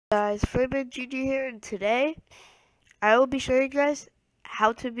guys, Flamin Jr. here, and today I will be showing you guys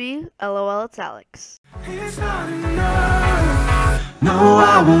how to be Lolitsalex. It's not enough. No,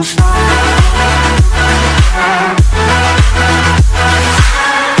 I won't stop.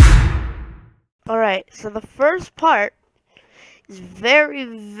 Alright, so the first part is very,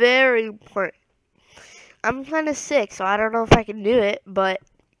 very important. I'm kind of sick, so I don't know if I can do it, but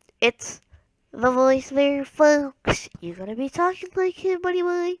it's the voice there, folks. You gotta be talking like him, buddy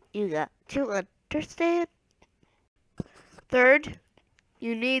boy. You got to understand. Third,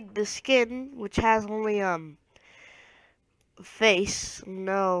 you need the skin, which has only face,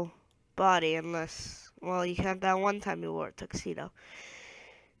 no body, unless, well, you have that one time you wore a tuxedo.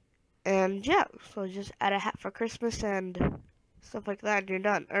 And yeah, so just add a hat for Christmas and stuff like that, and you're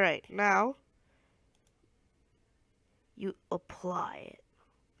done. Alright, now you apply it.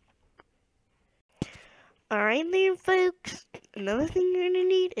 Alright then, folks, another thing you're gonna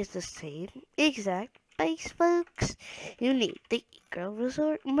need is the same exact base, folks. You need the girl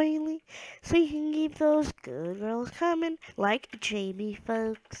resort mainly, so you can keep those good girls coming, like Jamie,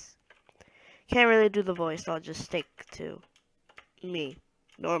 folks. Can't really do the voice, I'll just stick to me,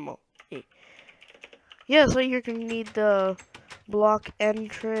 normal. Yeah, so you're gonna need the block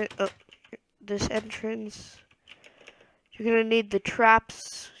entrance, this entrance. You're gonna need the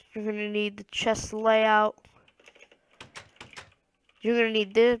traps. You're gonna need the chest layout. You're gonna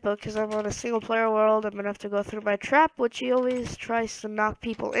need this, but because I'm on a single player world, I'm gonna have to go through my trap, which he always tries to knock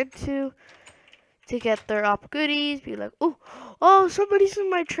people into to get their op goodies. Be like, oh, somebody's in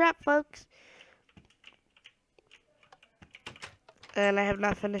my trap, folks. And I have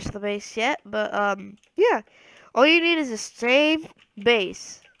not finished the base yet, but yeah, all you need is the same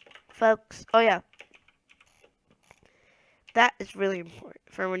base, folks. Oh yeah, that is really important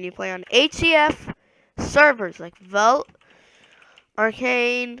for when you play on HCF servers like Vault,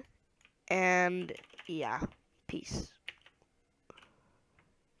 Arcane, and yeah, peace.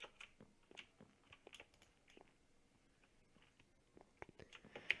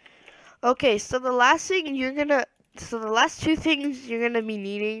 Okay, so the last two things you're gonna be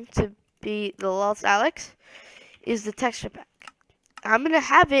needing to be the Lolitsalex is the texture pack. I'm gonna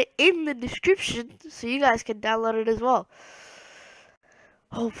have it in the description so you guys can download it as well.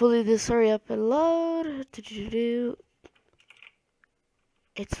 Hopefully this hurry up and load.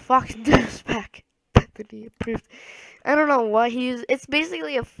 It's fucking this pack. Bethany approved. I don't know what he used. It's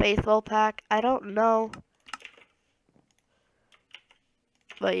basically a faithful pack. I don't know.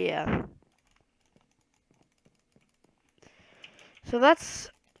 But yeah. So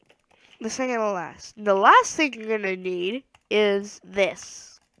that's the second to last. The last thing you're gonna need is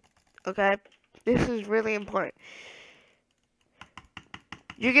this. Okay? This is really important.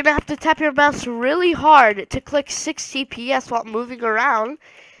 You're gonna have to tap your mouse really hard to click 6 CPS while moving around.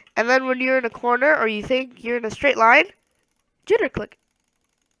 And then when you're in a corner or you think you're in a straight line, jitter click.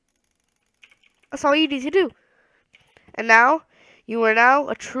 That's all you need to do. And now, you are now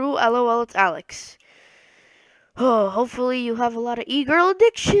a true Lolitsalex. Oh, hopefully you have a lot of e-girl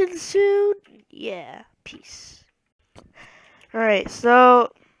addiction soon. Yeah, peace. Alright,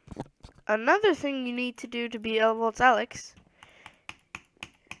 so another thing you need to do to be Lolitsalex,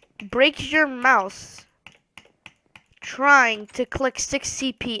 break your mouse trying to click 6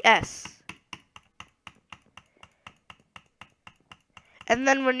 CPS. And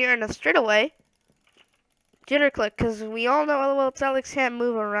then when you're in a straightaway, jitter click, because we all know Lolitsalex can't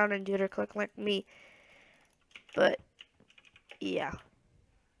move around and jitter click like me. But yeah,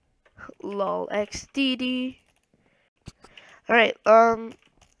 lol xdd. Alright,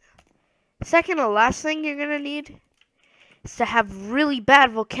 second to last thing you're gonna need is to have really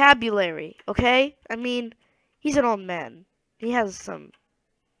bad vocabulary, okay? I mean, he's an old man. He has some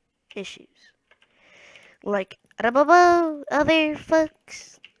issues. Like, other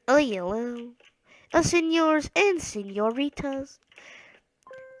folks, oh yellow, senors and senoritas.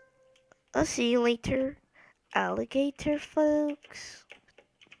 I'll see you later, alligator folks.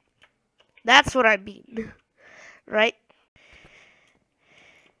 That's what I mean, right?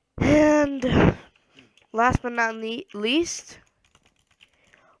 And last but not least,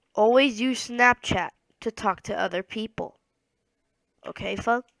 always use Snapchat to talk to other people. Okay,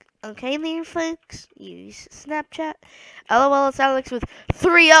 folks? Okay, there, folks? Use Snapchat. Lolitsalex with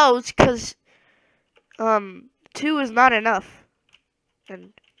 3 O's, because 2 is not enough.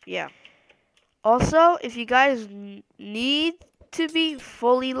 And yeah. Also, if you guys need to be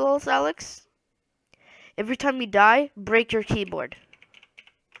fully Lolitsalex, every time you die, break your keyboard.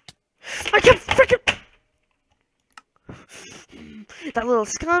 I can't freaking... That little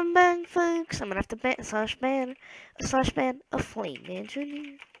scumbag, folks. I'm gonna have to ban a Flame Man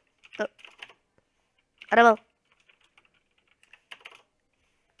Jr. Adobo.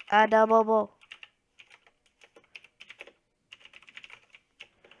 Adobo.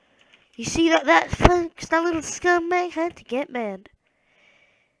 You see that folks, that little scumbag had to get mad.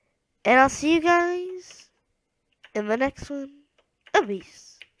 And I'll see you guys in the next one. Peace.